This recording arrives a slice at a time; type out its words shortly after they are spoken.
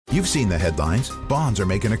You've seen the headlines. Bonds are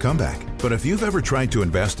making a comeback. But if you've ever tried to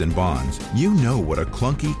invest in bonds, you know what a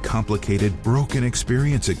clunky, complicated, broken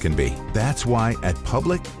experience it can be. That's why at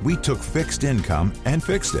Public, we took fixed income and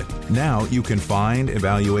fixed it. Now you can find,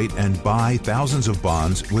 evaluate, and buy thousands of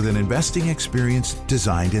bonds with an investing experience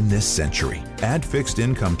designed in this century. Add fixed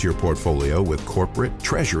income to your portfolio with corporate,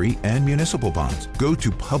 treasury, and municipal bonds. Go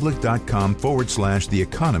to public.com/The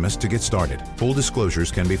Economist to get started. Full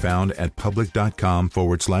disclosures can be found at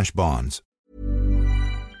public.com/bonds.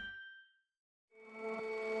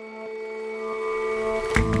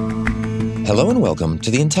 Hello and welcome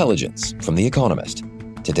to The Intelligence from The Economist.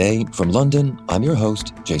 Today, from London, I'm your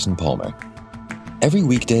host, Jason Palmer. Every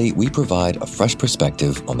weekday, we provide a fresh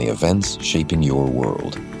perspective on the events shaping your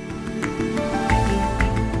world.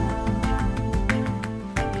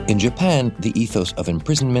 In Japan, the ethos of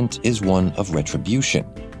imprisonment is one of retribution.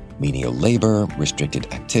 Menial labor,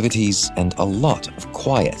 restricted activities, and a lot of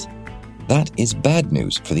quiet. That is bad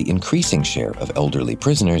news for the increasing share of elderly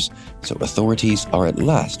prisoners, so authorities are at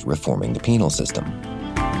last reforming the penal system.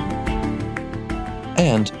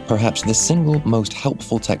 And perhaps the single most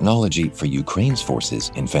helpful technology for Ukraine's forces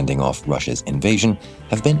in fending off Russia's invasion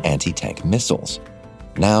have been anti-tank missiles.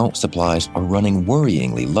 Now, supplies are running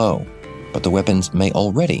worryingly low, but the weapons may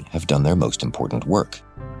already have done their most important work.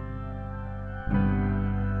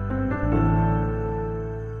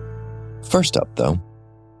 First up, though.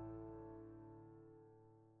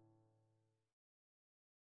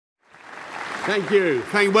 Thank you.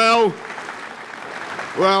 Well,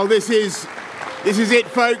 this is it,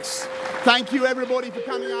 folks. Thank you, everybody, for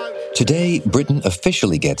coming out. Today, Britain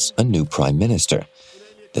officially gets a new Prime Minister.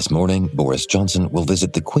 This morning, Boris Johnson will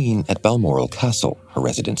visit the Queen at Balmoral Castle, her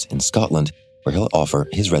residence in Scotland, where he'll offer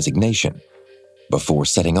his resignation. Before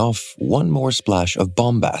setting off, one more splash of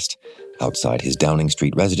bombast. Outside his Downing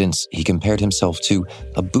Street residence, he compared himself to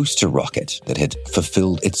a booster rocket that had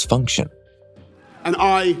fulfilled its function. And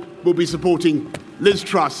I will be supporting Liz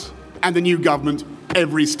Truss and the new government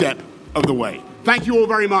every step of the way. Thank you all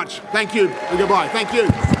very much. Thank you and goodbye. Thank you.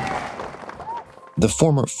 The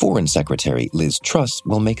former Foreign Secretary, Liz Truss,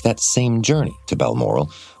 will make that same journey to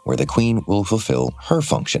Balmoral, where the Queen will fulfill her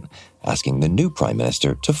function, asking the new Prime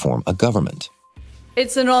Minister to form a government.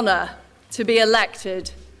 It's an honour to be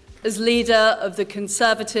elected as leader of the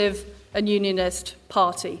Conservative and Unionist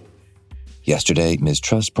Party. Yesterday, Ms.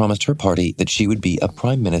 Truss promised her party that she would be a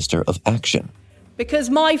Prime Minister of action. Because,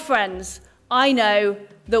 my friends, I know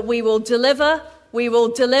that we will deliver, we will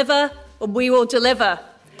deliver, and we will deliver.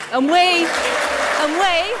 And we...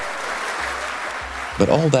 But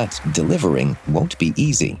all that delivering won't be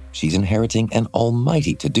easy. She's inheriting an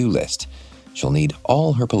almighty to-do list. She'll need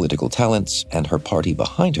all her political talents and her party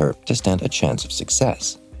behind her to stand a chance of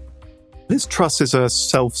success. Liz Truss is a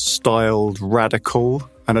self-styled radical,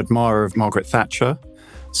 an admirer of Margaret Thatcher,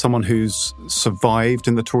 someone who's survived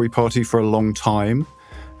in the Tory party for a long time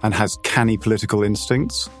and has canny political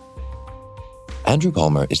instincts. Andrew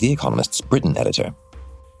Palmer is The Economist's Britain editor.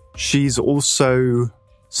 She's also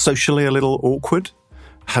socially a little awkward,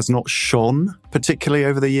 has not shone particularly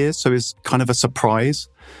over the years, so is kind of a surprise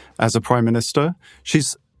as a Prime Minister.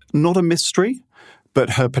 She's not a mystery,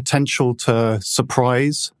 but her potential to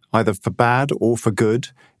surprise, either for bad or for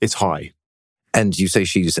good, is high. And you say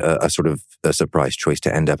she's a sort of a surprise choice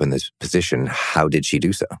to end up in this position. How did she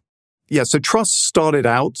do so? Yeah, so Truss started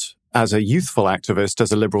out as a youthful activist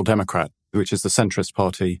as a Liberal Democrat, which is the centrist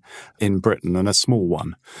party in Britain and a small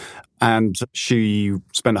one. And she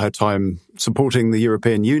spent her time supporting the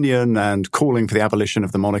European Union and calling for the abolition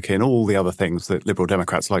of the monarchy and all the other things that Liberal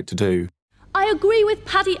Democrats like to do. I agree with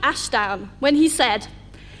Paddy Ashdown when he said,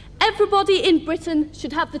 everybody in Britain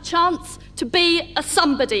should have the chance to be a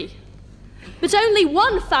somebody. But only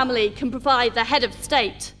one family can provide the head of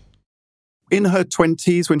state. In her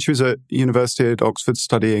 20s, when she was at university at Oxford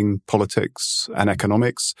studying politics and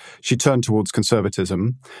economics, she turned towards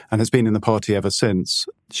conservatism and has been in the party ever since.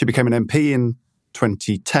 She became an MP in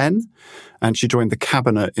 2010 and she joined the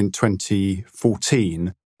cabinet in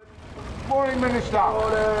 2014. Morning, Minister.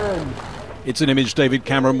 Morning. It's an image David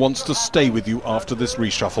Cameron wants to stay with you after this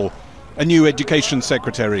reshuffle. A new Education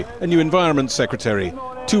Secretary, a new Environment Secretary,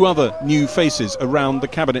 two other new faces around the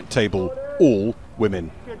cabinet table, all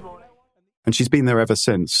women. And she's been there ever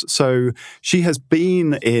since. So she has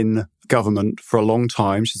been in government for a long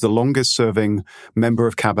time. She's the longest serving member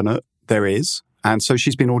of cabinet there is. And so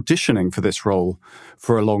she's been auditioning for this role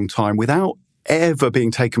for a long time without ever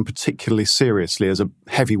being taken particularly seriously as a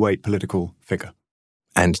heavyweight political figure.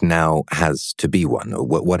 And now has to be one.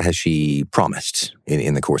 What has she promised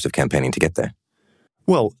in the course of campaigning to get there?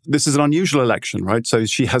 Well, this is an unusual election, right? So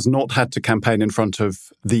she has not had to campaign in front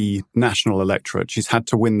of the national electorate. She's had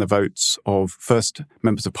to win the votes of first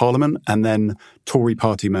members of parliament and then Tory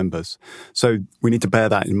party members. So we need to bear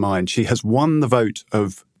that in mind. She has won the vote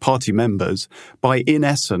of party members by, in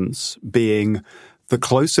essence, being the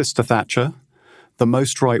closest to Thatcher, the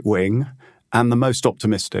most right-wing, and the most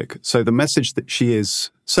optimistic. So the message that she is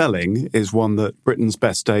selling is one that Britain's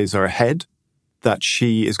best days are ahead, that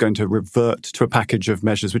she is going to revert to a package of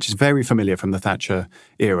measures which is very familiar from the Thatcher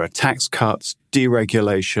era. Tax cuts,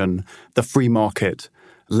 deregulation, the free market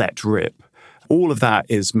let rip. All of that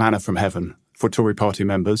is manna from heaven for Tory party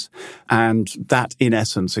members, and that, in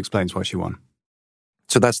essence, explains why she won.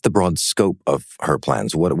 So that's the broad scope of her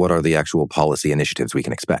plans. What are the actual policy initiatives we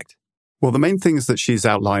can expect? Well, the main things that she's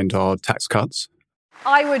outlined are tax cuts.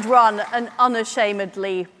 I would run an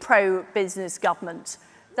unashamedly pro-business government.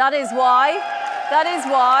 That is why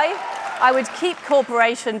I would keep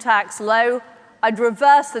corporation tax low, I'd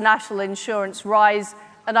reverse the national insurance rise,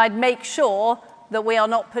 and I'd make sure that we are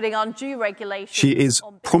not putting undue regulation. She is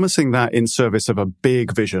promising that in service of a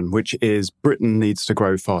big vision, which is Britain needs to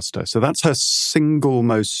grow faster. So that's her single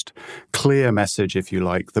most clear message, if you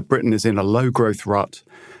like, that Britain is in a low growth rut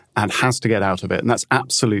and has to get out of it. And that's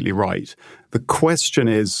absolutely right. The question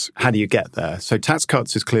is, how do you get there? So tax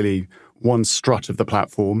cuts is clearly one strut of the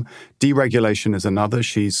platform. Deregulation is another.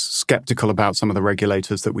 She's sceptical about some of the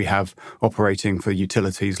regulators that we have operating for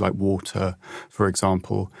utilities like water, for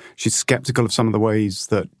example. She's sceptical of some of the ways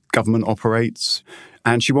that government operates.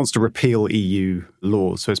 And she wants to repeal EU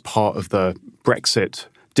laws. So as part of the Brexit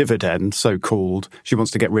dividend, so-called, she wants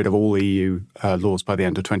to get rid of all EU laws by the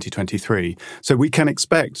end of 2023. So we can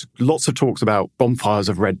expect lots of talks about bonfires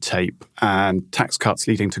of red tape and tax cuts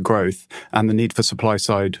leading to growth and the need for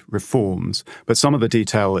supply-side reforms. But some of the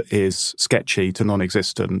detail is sketchy to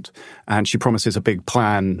non-existent, and she promises a big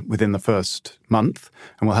plan within the first month,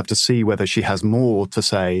 and we'll have to see whether she has more to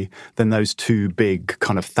say than those two big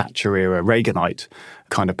kind of Thatcher-era Reaganite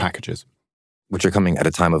kind of packages. Which are coming at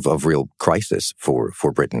a time of real crisis for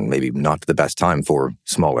Britain, maybe not the best time for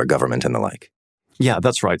smaller government and the like. Yeah,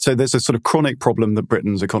 that's right. So there's a sort of chronic problem that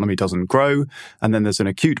Britain's economy doesn't grow, and then there's an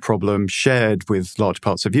acute problem shared with large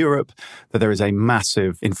parts of Europe that there is a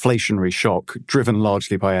massive inflationary shock driven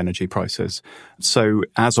largely by energy prices. So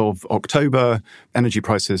as of October, energy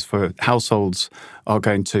prices for households are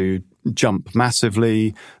going to jump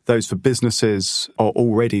massively. Those for businesses are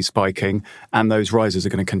already spiking, and those rises are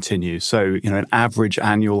going to continue. So, an average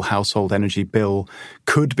annual household energy bill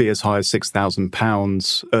could be as high as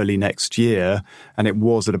 £6,000 early next year, and it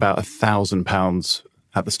was at about £1,000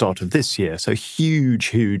 at the start of this year. So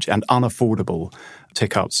huge and unaffordable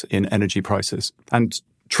tick-ups in energy prices. And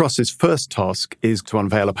Truss's first task is to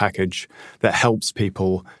unveil a package that helps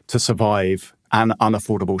people to survive an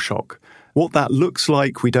unaffordable shock. What that looks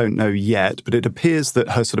like, we don't know yet, but it appears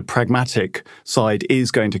that her sort of pragmatic side is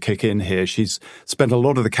going to kick in here. She's spent a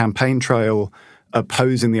lot of the campaign trail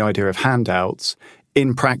opposing the idea of handouts.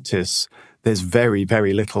 In practice, there's very,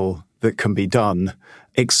 very little that can be done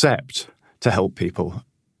except to help people.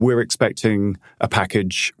 We're expecting a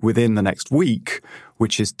package within the next week,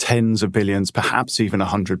 which is tens of billions, perhaps even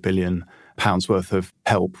 £100 billion worth of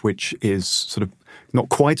help, which is sort of not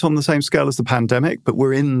quite on the same scale as the pandemic, but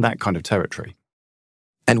we're in that kind of territory.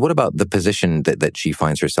 And what about the position that she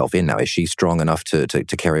finds herself in now? Is she strong enough to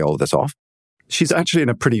carry all of this off? She's actually in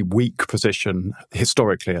a pretty weak position,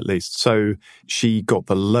 historically at least. So she got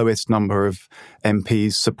the lowest number of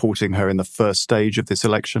MPs supporting her in the first stage of this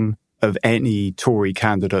election of any Tory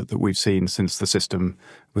candidate that we've seen since the system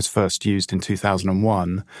was first used in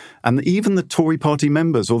 2001. And even the Tory party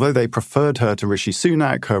members, although they preferred her to Rishi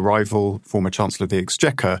Sunak, her rival, former Chancellor of the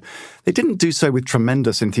Exchequer, they didn't do so with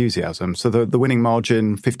tremendous enthusiasm. So the winning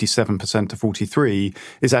margin, 57% to 43%,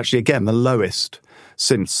 is actually, again, the lowest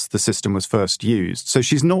since the system was first used. So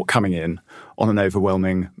she's not coming in on an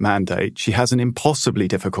overwhelming mandate. She has an impossibly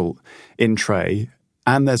difficult in-tray,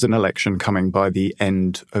 and there's an election coming by the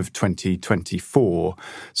end of 2024.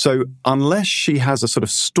 So unless she has a sort of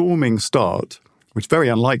storming start, which is very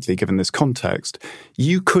unlikely given this context,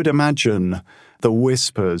 you could imagine the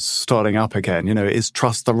whispers starting up again. Is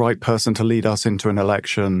Truss the right person to lead us into an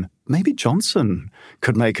election? Maybe Johnson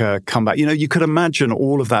could make a comeback. You could imagine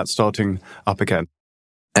all of that starting up again.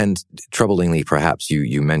 And troublingly, perhaps,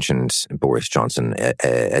 you mentioned Boris Johnson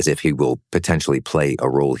as if he will potentially play a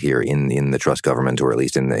role here in the Truss government, or at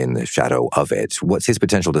least in the shadow of it. What's his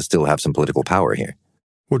potential to still have some political power here?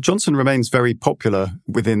 Well, Johnson remains very popular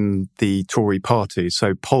within the Tory party.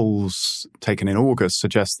 So polls taken in August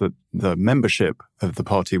suggest that the membership of the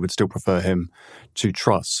party would still prefer him to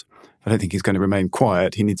Truss. I don't think he's going to remain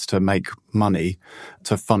quiet. He needs to make money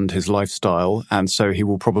to fund his lifestyle. And so he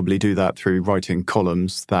will probably do that through writing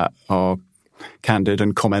columns that are candid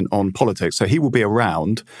and comment on politics. So he will be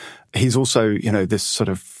around. He's also, this sort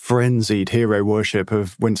of frenzied hero worship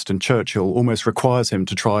of Winston Churchill almost requires him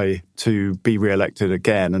to try to be re-elected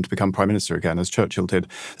again and to become Prime Minister again, as Churchill did.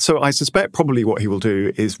 So I suspect probably what he will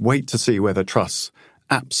do is wait to see whether Truss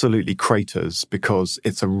absolutely craters, because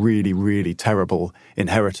it's a really, really terrible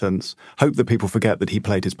inheritance. Hope that people forget that he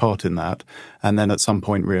played his part in that, and then at some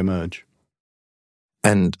point re-emerge.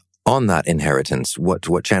 And on that inheritance, what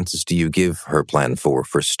chances do you give her plan for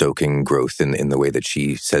stoking growth in the way that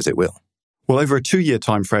she says it will? Well, over a 2-year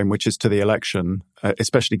time frame, which is to the election,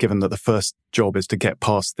 especially given that the first job is to get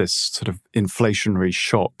past this sort of inflationary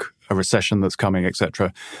shock, a recession that's coming,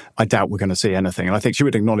 etc., I doubt we're going to see anything. And I think she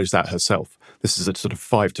would acknowledge that herself. This is a sort of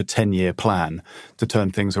 5 to 10 year plan to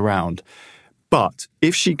turn things around. But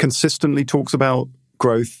if she consistently talks about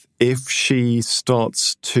growth, if she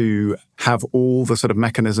starts to have all the sort of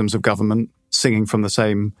mechanisms of government singing from the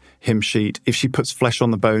same hymn sheet, if she puts flesh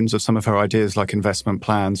on the bones of some of her ideas like investment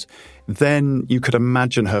plans, then you could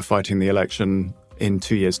imagine her fighting the election in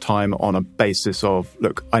 2 years' time on a basis of,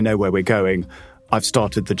 look, I know where we're going. I've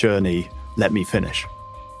started the journey. Let me finish.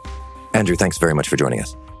 Andrew, thanks very much for joining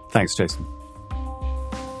us. Thanks, Jason.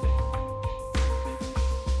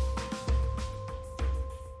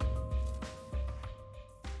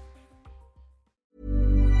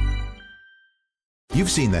 You've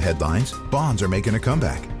seen the headlines. Bonds are making a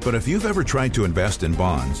comeback. But if you've ever tried to invest in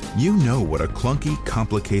bonds, you know what a clunky,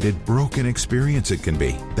 complicated, broken experience it can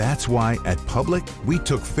be. That's why at Public, we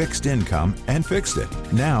took fixed income and fixed it.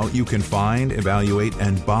 Now you can find, evaluate,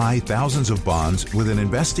 and buy thousands of bonds with an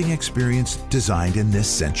investing experience designed in this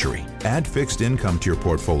century. Add fixed income to your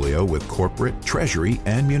portfolio with corporate, treasury,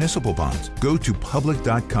 and municipal bonds. Go to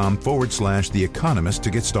public.com/The Economist to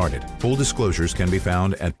get started. Full disclosures can be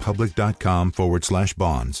found at public.com/bonds.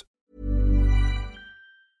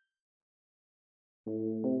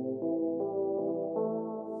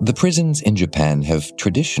 The prisons in Japan have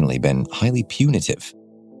traditionally been highly punitive.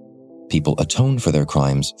 People atone for their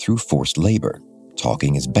crimes through forced labor.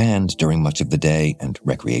 Talking is banned during much of the day, and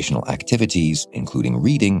recreational activities, including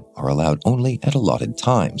reading, are allowed only at allotted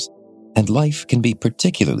times. And life can be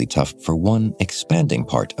particularly tough for one expanding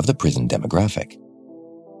part of the prison demographic.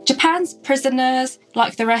 Japan's prisoners,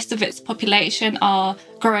 like the rest of its population, are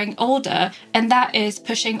growing older, and that is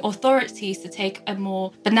pushing authorities to take a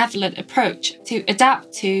more benevolent approach to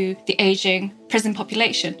adapt to the aging prison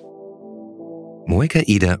population. Moeka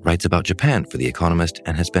Ida writes about Japan for The Economist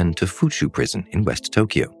and has been to Fuchu Prison in West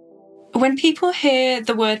Tokyo. When people hear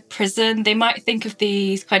the word prison, they might think of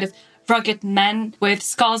these kind of rugged men with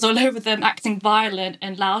scars all over them acting violent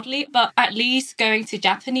and loudly, but at least going to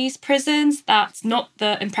Japanese prisons, that's not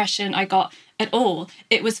the impression I got at all.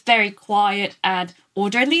 It was very quiet and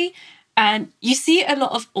orderly, and you see a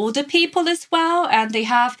lot of older people as well, and they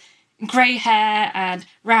have grey hair and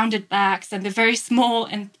rounded backs, and they're very small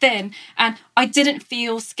and thin, and I didn't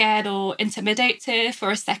feel scared or intimidated for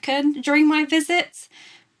a second during my visits,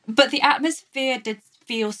 but the atmosphere did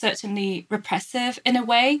feel certainly repressive in a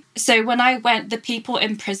way. So when I went, the people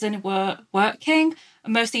in prison were working,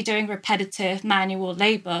 mostly doing repetitive manual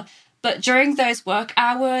labour. But during those work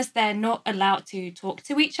hours, they're not allowed to talk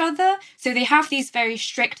to each other. So they have these very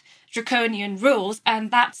strict draconian rules,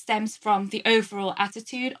 and that stems from the overall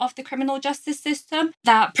attitude of the criminal justice system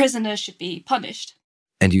that prisoners should be punished.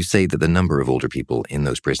 And you say that the number of older people in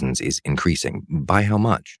those prisons is increasing. By how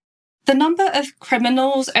much? The number of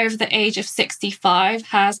criminals over the age of 65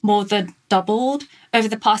 has more than doubled over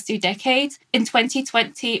the past 2 decades. In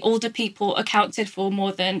 2020, older people accounted for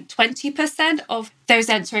more than 20% of those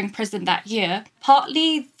entering prison that year.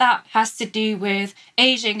 Partly that has to do with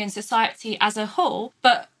aging in society as a whole,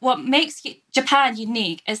 but what makes Japan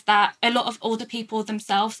unique is that a lot of older people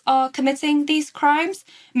themselves are committing these crimes,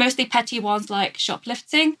 mostly petty ones like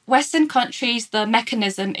shoplifting. Western countries, the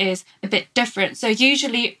mechanism is a bit different. So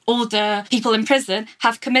usually older people in prison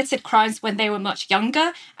have committed crimes when they were much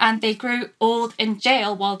younger, and they grew old in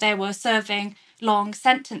jail while they were serving long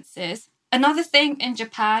sentences. Another thing in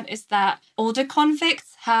Japan is that older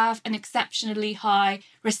convicts have an exceptionally high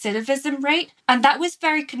recidivism rate, and that was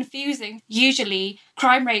very confusing. Usually,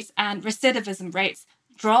 crime rates and recidivism rates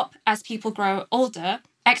drop as people grow older.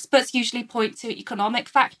 Experts usually point to economic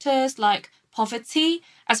factors like poverty,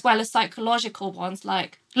 as well as psychological ones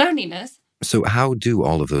like loneliness. So how do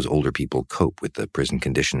all of those older people cope with the prison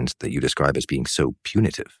conditions that you describe as being so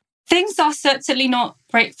punitive? Things are certainly not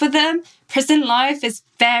great for them. Prison life is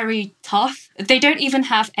very tough. They don't even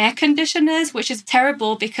have air conditioners, which is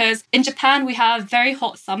terrible because in Japan we have very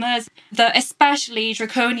hot summers. The especially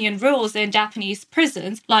draconian rules in Japanese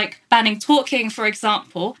prisons, like banning talking, for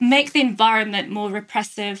example, make the environment more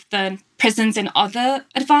repressive than prisons in other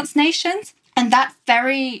advanced nations. And that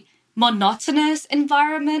very monotonous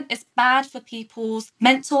environment is bad for people's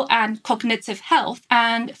mental and cognitive health.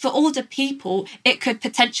 And for older people, it could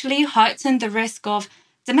potentially heighten the risk of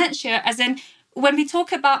dementia. As in, when we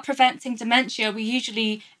talk about preventing dementia, we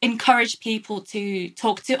usually encourage people to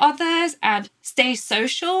talk to others and stay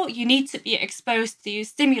social. You need to be exposed to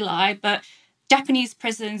stimuli, but Japanese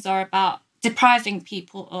prisons are about depriving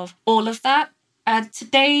people of all of that. And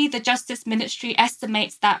today, the Justice Ministry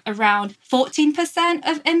estimates that around 14%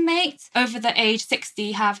 of inmates over the age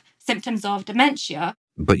 60 have symptoms of dementia.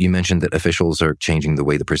 But you mentioned that officials are changing the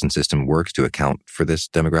way the prison system works to account for this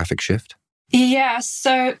demographic shift? Yeah,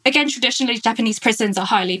 so again, traditionally, Japanese prisons are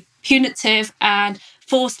highly punitive and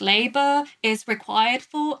forced labor is required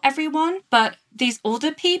for everyone. But these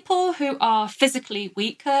older people who are physically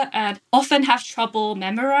weaker and often have trouble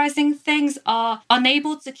memorizing things are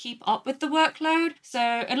unable to keep up with the workload.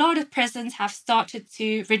 So a lot of prisons have started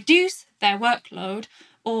to reduce their workload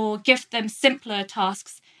or give them simpler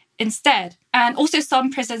tasks instead. And also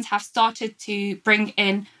some prisons have started to bring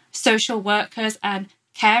in social workers and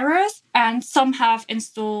carers, and some have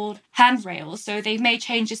installed handrails. So they've made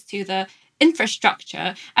changes to the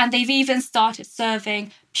infrastructure, and they've even started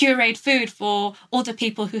serving pureed food for older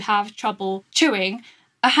people who have trouble chewing.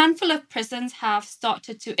 A handful of prisons have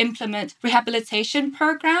started to implement rehabilitation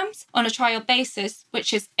programs on a trial basis,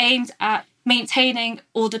 which is aimed at maintaining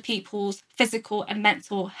older people's physical and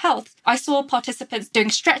mental health. I saw participants doing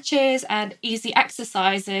stretches and easy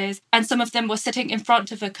exercises, and some of them were sitting in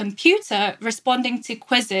front of a computer responding to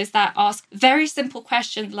quizzes that ask very simple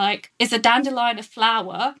questions like, is a dandelion a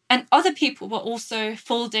flower? And other people were also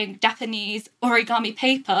folding Japanese origami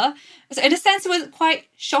paper. So in a sense, it was quite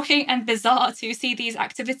shocking and bizarre to see these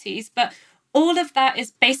activities, but all of that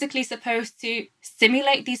is basically supposed to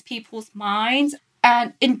stimulate these people's minds.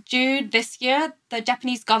 And in June this year, the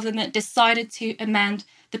Japanese government decided to amend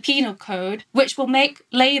the penal code, which will make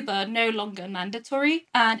labour no longer mandatory.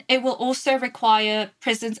 And it will also require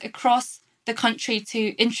prisons across the country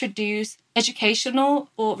to introduce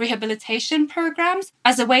educational or rehabilitation programs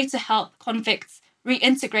as a way to help convicts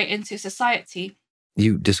reintegrate into society.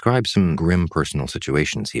 You describe some grim personal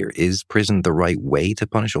situations here. Is prison the right way to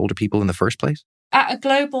punish older people in the first place? At a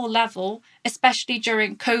global level, especially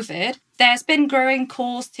during COVID, there's been growing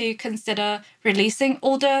calls to consider releasing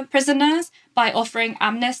older prisoners by offering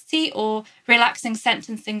amnesty or relaxing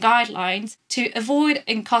sentencing guidelines to avoid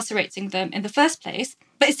incarcerating them in the first place.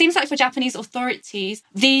 But it seems like for Japanese authorities,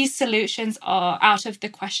 these solutions are out of the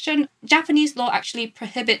question. Japanese law actually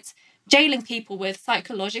prohibits jailing people with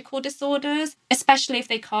psychological disorders, especially if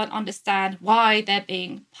they can't understand why they're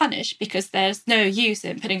being punished, because there's no use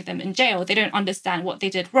in putting them in jail. They don't understand what they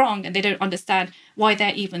did wrong and they don't understand why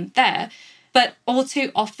they're even there. But all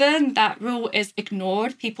too often, that rule is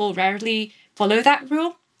ignored. People rarely follow that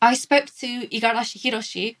rule. I spoke to Igarashi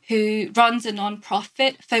Hiroshi, who runs a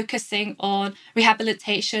non-profit focusing on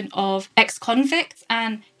rehabilitation of ex-convicts,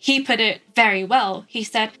 and he put it very well. He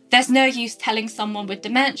said, there's no use telling someone with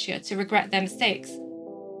dementia to regret their mistakes.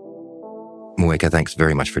 Mueka, thanks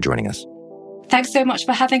very much for joining us. Thanks so much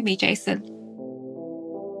for having me, Jason.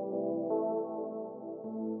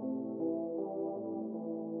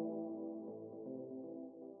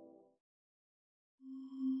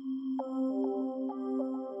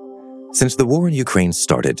 Since the war in Ukraine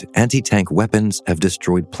started, anti-tank weapons have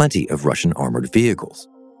destroyed plenty of Russian armored vehicles.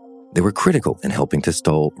 They were critical in helping to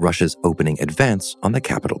stall Russia's opening advance on the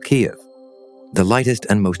capital, Kyiv. The lightest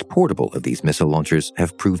and most portable of these missile launchers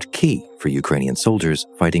have proved key for Ukrainian soldiers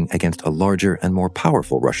fighting against a larger and more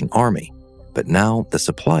powerful Russian army. But now the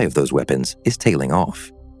supply of those weapons is tailing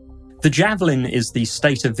off. The Javelin is the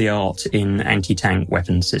state-of-the-art in anti-tank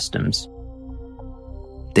weapon systems.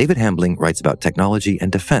 David Hambling writes about technology and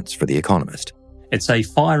defense for The Economist. It's a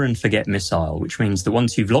fire-and-forget missile, which means that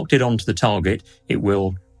once you've locked it onto the target, it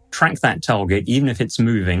will track that target, even if it's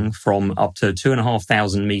moving from up to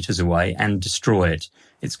 2,500 meters away, and destroy it.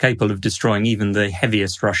 It's capable of destroying even the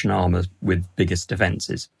heaviest Russian armor with biggest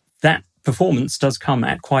defenses. That performance does come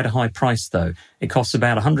at quite a high price, though. It costs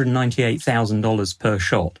about $198,000 per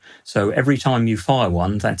shot. So every time you fire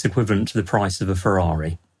one, that's equivalent to the price of a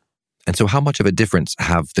Ferrari. And so how much of a difference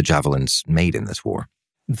have the Javelins made in this war?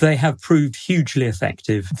 They have proved hugely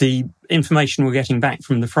effective. The information we're getting back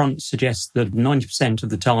from the front suggests that 90% of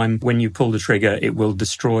the time when you pull the trigger, it will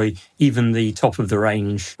destroy even the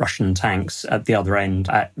top-of-the-range Russian tanks at the other end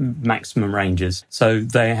at maximum ranges. So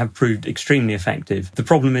they have proved extremely effective. The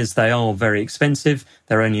problem is they are very expensive.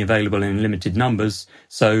 They're only available in limited numbers.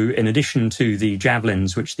 So in addition to the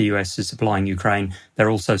Javelins, which the US is supplying Ukraine, they're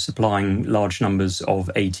also supplying large numbers of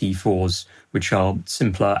AT-4s, which are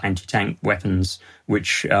simpler anti-tank weapons,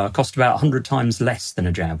 which cost about 100 times less than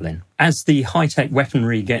a Javelin. As the high-tech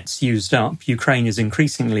weaponry gets used up, Ukraine is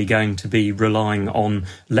increasingly going to be relying on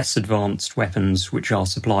less advanced weapons, which are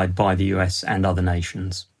supplied by the US and other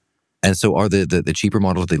nations. And so are the cheaper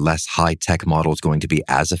models, the less high-tech models, going to be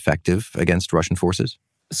as effective against Russian forces?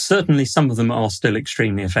 Certainly some of them are still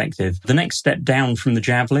extremely effective. The next step down from the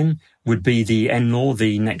Javelin would be the NLAW,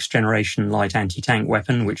 the next generation light anti-tank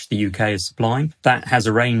weapon, which the UK is supplying. That has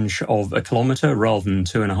a range of 1 kilometre rather than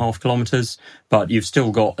 2.5 kilometres, but you've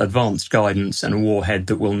still got advanced guidance and a warhead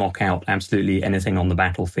that will knock out absolutely anything on the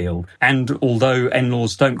battlefield. And although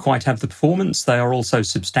NLAWs don't quite have the performance, they are also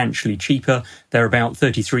substantially cheaper. They're about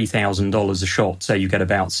 $33,000 a shot, so you get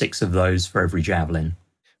about 6 of those for every Javelin.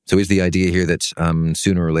 So is the idea here that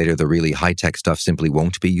sooner or later the really high-tech stuff simply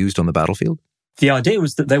won't be used on the battlefield? The idea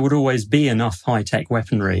was that there would always be enough high-tech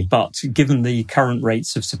weaponry, but given the current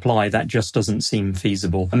rates of supply, that just doesn't seem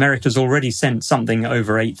feasible. America's already sent something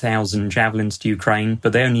over 8,000 Javelins to Ukraine,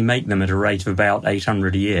 but they only make them at a rate of about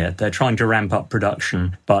 800 a year. They're trying to ramp up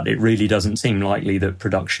production, but it really doesn't seem likely that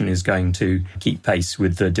production is going to keep pace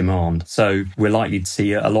with the demand. So we're likely to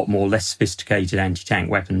see a lot more less sophisticated anti-tank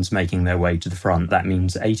weapons making their way to the front. That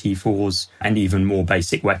means AT-4s and even more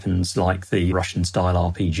basic weapons like the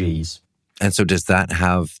Russian-style RPGs. And so does that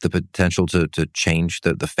have the potential to change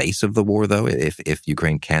the face of the war, though, if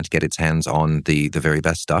Ukraine can't get its hands on the very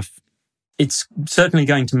best stuff? It's certainly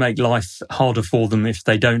going to make life harder for them if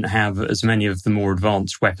they don't have as many of the more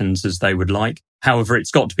advanced weapons as they would like. However, it's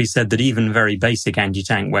got to be said that even very basic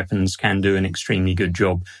anti-tank weapons can do an extremely good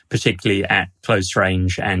job, particularly at close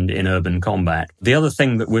range and in urban combat. The other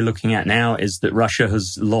thing that we're looking at now is that Russia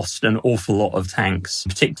has lost an awful lot of tanks,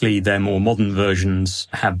 particularly their more modern versions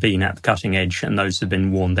have been at the cutting edge, and those have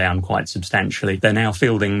been worn down quite substantially. They're now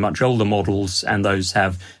fielding much older models, and those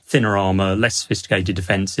have thinner armour, less sophisticated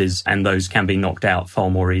defences, and those can be knocked out far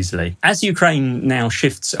more easily. As Ukraine now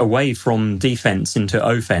shifts away from defence into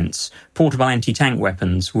offence, portable anti-tank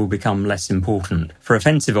weapons will become less important. For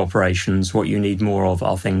offensive operations, what you need more of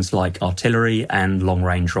are things like artillery and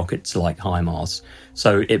long-range rockets like HIMARS.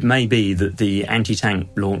 So it may be that the anti-tank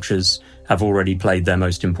launchers have already played their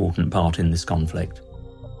most important part in this conflict.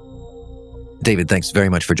 David, thanks very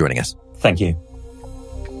much for joining us. Thank you.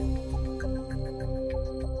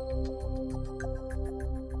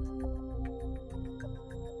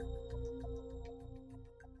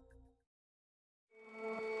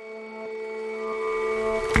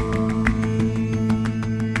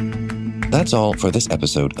 That's all for this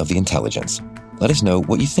episode of The Intelligence. Let us know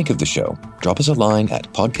what you think of the show. Drop us a line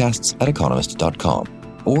at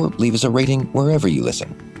podcasts@economist.com or leave us a rating wherever you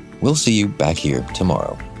listen. We'll see you back here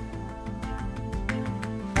tomorrow.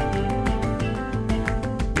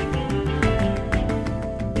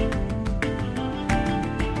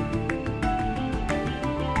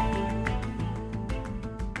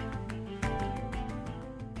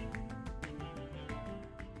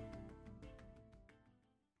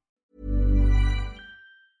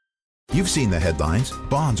 You've seen the headlines.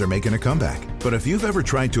 Bonds are making a comeback. But if you've ever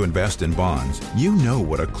tried to invest in bonds, you know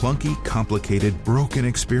what a clunky, complicated, broken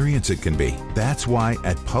experience it can be. That's why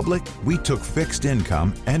at Public, we took fixed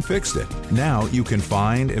income and fixed it. Now you can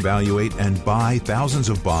find, evaluate, and buy thousands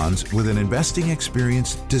of bonds with an investing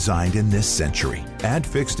experience designed in this century. Add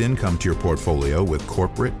fixed income to your portfolio with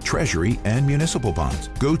corporate, treasury, and municipal bonds.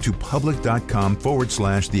 Go to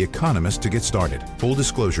public.com/The Economist to get started. Full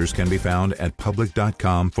disclosures can be found at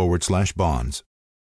public.com/bonds.